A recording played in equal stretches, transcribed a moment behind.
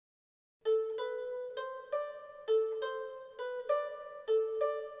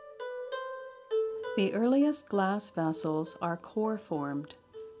The earliest glass vessels are core-formed,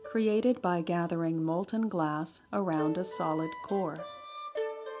 created by gathering molten glass around a solid core.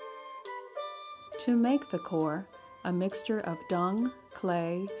 To make the core, a mixture of dung,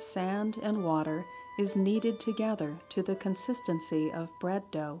 clay, sand, and water is kneaded together to the consistency of bread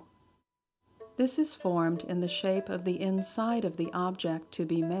dough. This is formed in the shape of the inside of the object to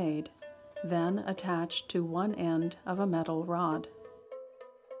be made, then attached to one end of a metal rod.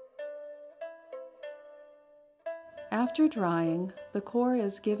 After drying, the core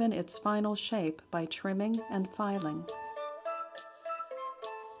is given its final shape by trimming and filing.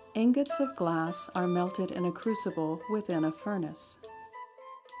 Ingots of glass are melted in a crucible within a furnace.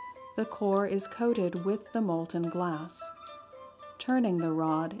 The core is coated with the molten glass. Turning the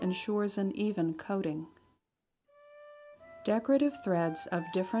rod ensures an even coating. Decorative threads of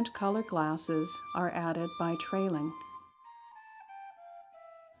different color glasses are added by trailing.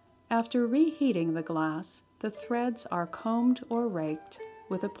 After reheating the glass, the threads are combed or raked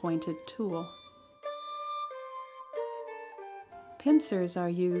with a pointed tool. Pincers are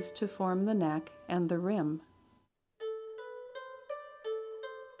used to form the neck and the rim.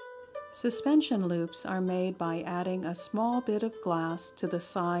 Suspension loops are made by adding a small bit of glass to the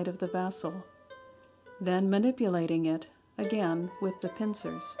side of the vessel, then manipulating it again with the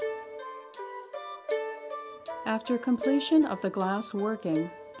pincers. After completion of the glass working,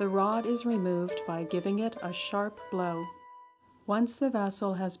 the rod is removed by giving it a sharp blow. Once the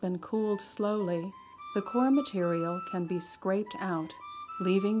vessel has been cooled slowly, the core material can be scraped out,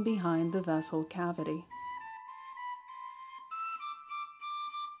 leaving behind the vessel cavity.